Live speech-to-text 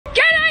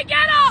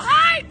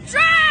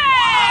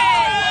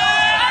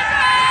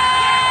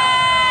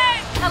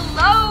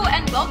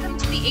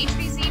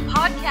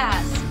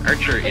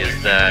Archer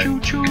is the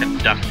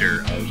conductor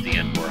of the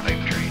N4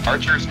 hype train.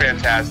 Archer is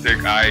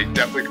fantastic. I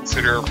definitely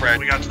consider her a friend.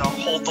 We got to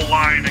hold the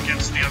line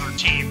against the other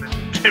team,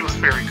 and it was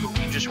very cool.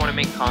 You just want to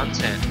make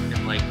content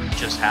and like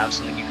just have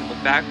something you can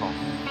look back on.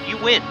 You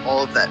win.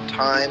 All of that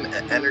time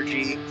and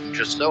energy. I'm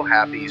just so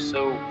happy,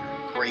 so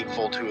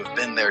grateful to have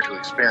been there to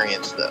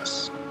experience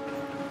this.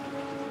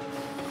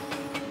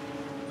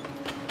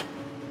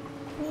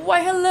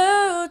 Why,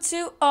 hello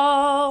to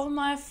all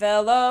my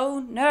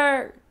fellow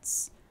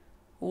nerds.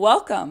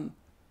 Welcome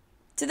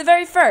to the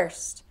very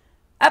first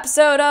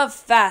episode of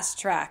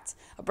FastTrack'D,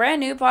 a brand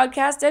new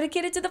podcast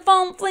dedicated to the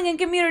foam flinging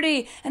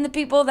community and the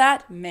people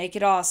that make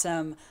it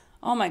awesome.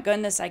 Oh my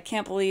goodness, I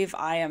can't believe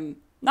I am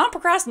not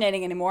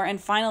procrastinating anymore and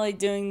finally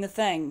doing the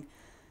thing.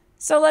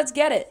 So let's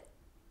get it.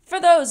 For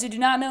those who do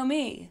not know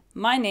me,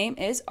 my name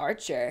is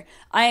Archer.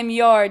 I am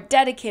your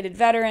dedicated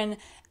veteran,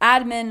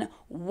 admin,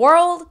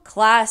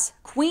 world-class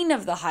queen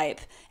of the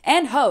hype,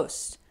 and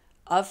host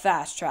of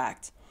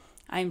FastTrack'D.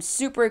 I am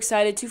super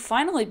excited to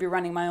finally be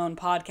running my own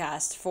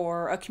podcast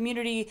for a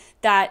community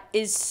that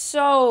is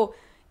so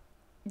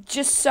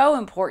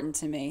important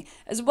to me,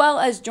 as well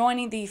as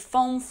joining the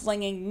foam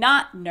flinging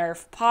not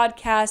Nerf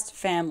podcast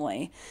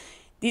family.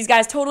 These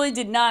guys totally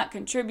did not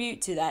contribute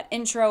to that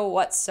intro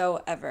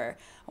whatsoever.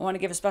 I want to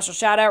give a special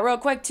shout out real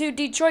quick to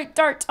Detroit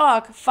Dart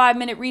Talk, 5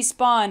 Minute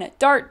Respawn,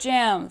 Dart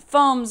Jam,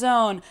 Foam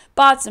Zone,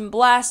 Bots and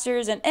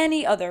Blasters, and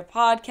any other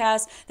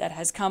podcast that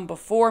has come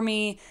before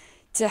me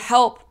to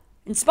help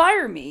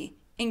inspire me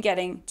in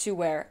getting to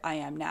where I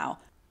am now.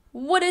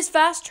 What is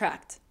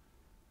FastTrack'D?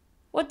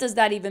 What does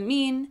that even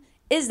mean?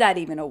 Is that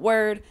even a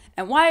word?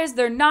 And why is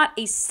there not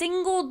a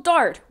single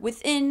dart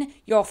within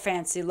your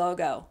fancy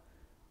logo?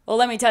 Well,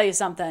 let me tell you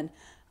something.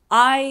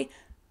 I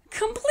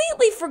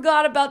completely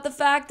forgot about the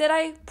fact that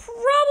I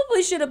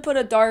probably should have put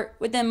a dart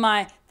within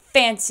my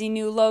fancy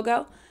new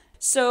logo.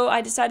 So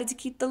I decided to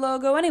keep the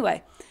logo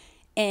anyway.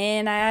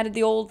 And I added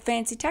the old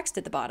fancy text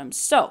at the bottom.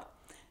 So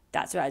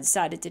that's what I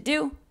decided to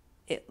do.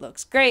 It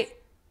looks great.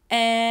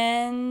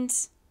 And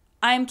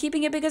I'm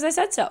keeping it because I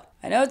said so.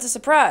 I know it's a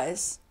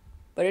surprise,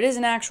 but it is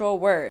an actual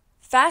word.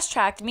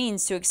 FastTrack'D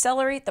means to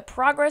accelerate the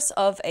progress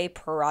of a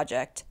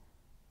project.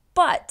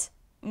 But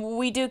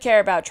we do care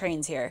about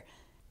trains here.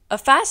 A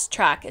fast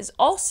track is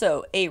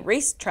also a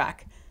race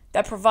track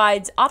that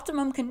provides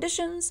optimum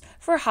conditions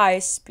for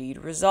high-speed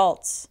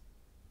results.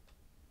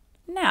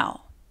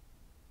 Now,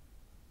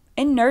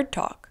 in Nerd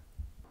Talk,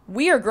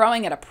 we are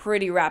growing at a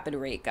pretty rapid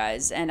rate,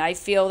 guys, and I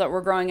feel that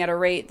we're growing at a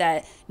rate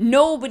that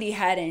nobody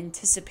had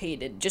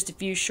anticipated just a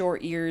few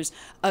short years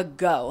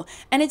ago.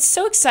 And it's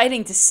so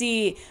exciting to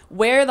see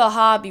where the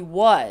hobby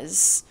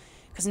was,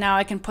 because now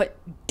I can put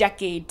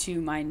decade to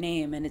my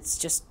name, and it's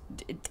just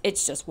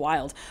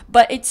wild.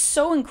 But it's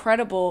so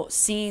incredible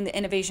seeing the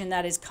innovation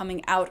that is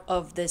coming out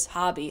of this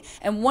hobby.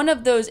 And one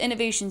of those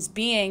innovations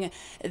being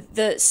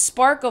the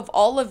spark of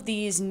all of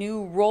these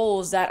new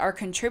roles that are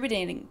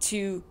contributing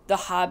to the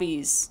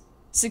hobby's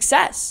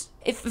success.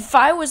 If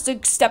I was to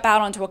step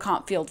out onto a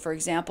comp field, for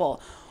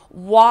example,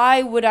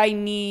 why would I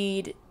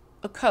need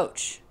a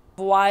coach?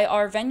 Why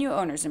are venue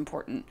owners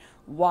important?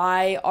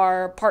 Why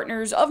are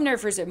partners of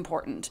Nerfers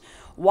important?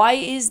 Why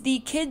is the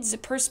kids'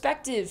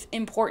 perspective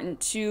important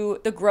to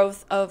the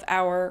growth of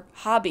our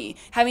hobby?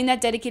 Having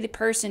that dedicated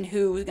person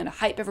who is going to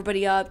hype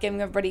everybody up, getting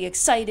everybody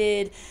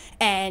excited,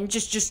 and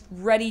just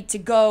ready to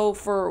go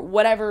for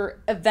whatever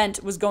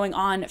event was going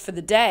on for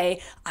the day.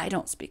 I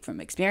don't speak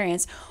from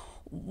experience.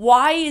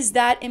 Why is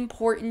that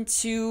important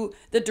to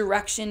the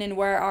direction and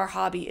where our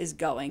hobby is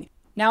going?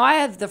 Now, I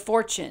have the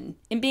fortune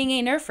in being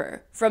a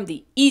Nerfer from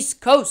the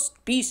East Coast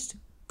Beast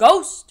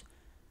Ghost,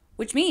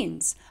 which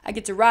means I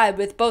get to ride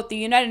with both the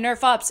United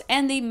Nerf Ops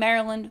and the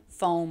Maryland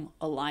Foam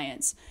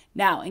Alliance.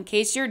 Now, in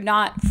case you're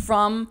not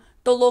from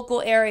the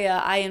local area,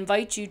 I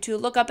invite you to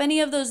look up any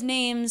of those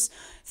names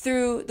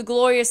through the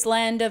glorious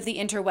land of the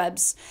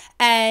interwebs,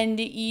 and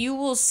you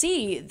will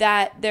see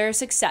that their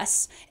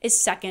success is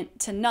second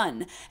to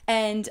none.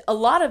 And a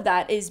lot of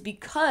that is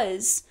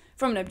because,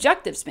 from an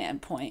objective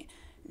standpoint,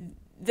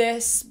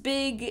 this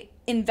big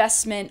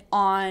investment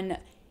on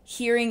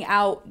hearing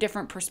out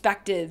different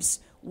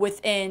perspectives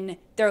within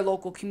their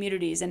local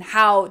communities and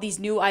how these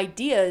new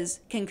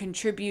ideas can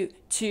contribute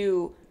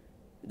to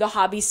the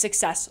hobby's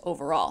success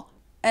overall.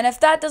 And if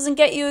that doesn't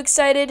get you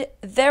excited,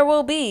 there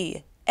will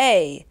be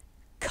a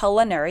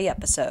culinary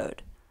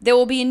episode. There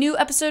will be a new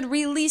episode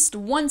released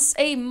once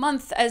a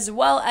month, as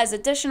well as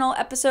additional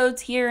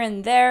episodes here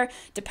and there,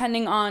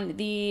 depending on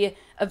the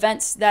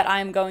events that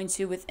I'm going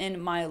to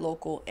within my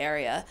local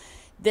area.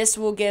 This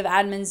will give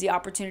admins the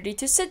opportunity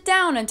to sit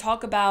down and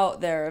talk about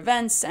their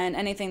events and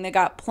anything they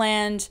got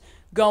planned,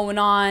 going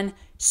on,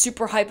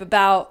 super hype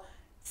about,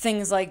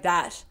 things like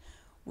that.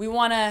 We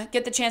want to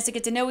get the chance to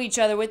get to know each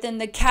other within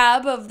the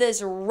cab of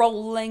this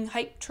rolling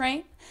hype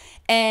train.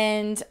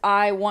 And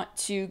I want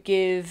to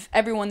give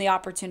everyone the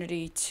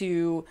opportunity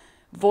to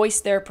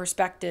voice their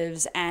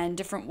perspectives and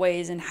different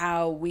ways in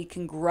how we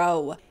can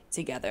grow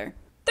together.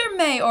 There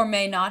There may or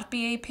may not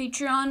be a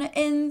Patreon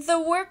in the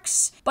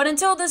works, but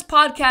until this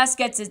podcast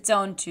gets its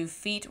own 2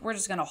 feet, we're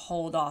just going to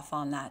hold off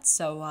on that.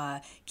 So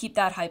keep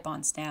that hype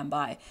on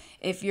standby.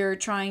 If you're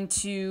trying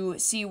to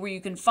see where you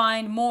can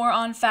find more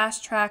on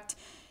FastTrack'D,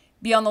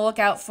 be on the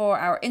lookout for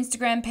our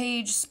Instagram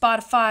page,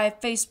 Spotify,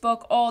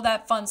 Facebook, all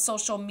that fun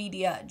social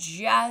media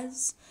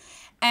jazz.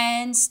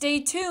 And stay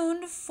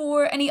tuned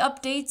for any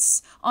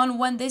updates on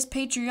when this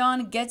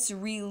Patreon gets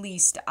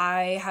released.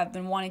 I have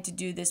been wanting to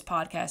do this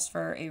podcast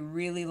for a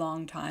really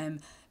long time.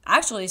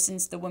 Actually,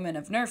 since the Women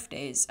of Nerf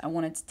days. I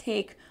wanted to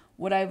take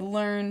what I've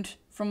learned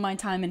from my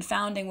time in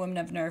founding Women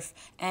of Nerf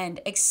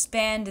and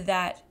expand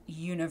that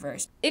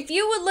universe. If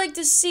you would like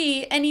to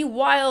see any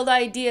wild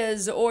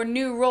ideas or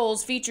new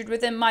roles featured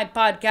within my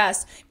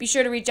podcast, be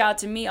sure to reach out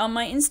to me on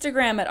my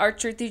Instagram at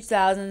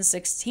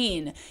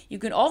Archer2016. You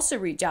can also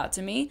reach out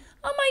to me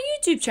on my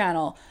YouTube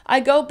channel. I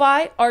go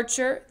by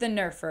Archer the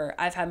Nerfer.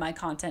 I've had my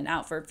content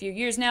out for a few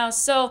years now,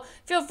 so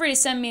feel free to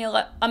send me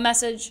a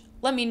message.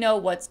 Let me know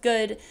what's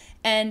good,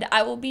 and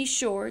I will be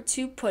sure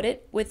to put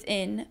it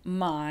within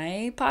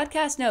my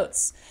podcast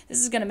notes. This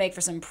is going to make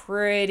for some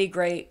pretty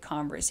great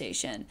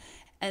conversation,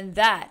 and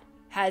that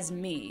has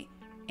me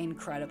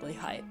incredibly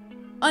hyped.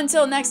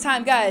 Until next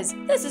time, guys,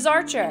 this is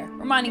Archer,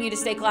 reminding you to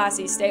stay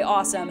classy, stay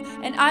awesome,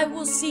 and I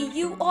will see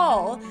you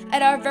all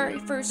at our very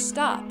first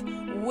stop,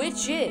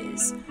 which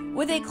is,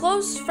 with a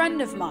close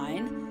friend of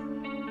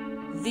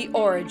mine, the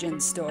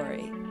origin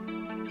story.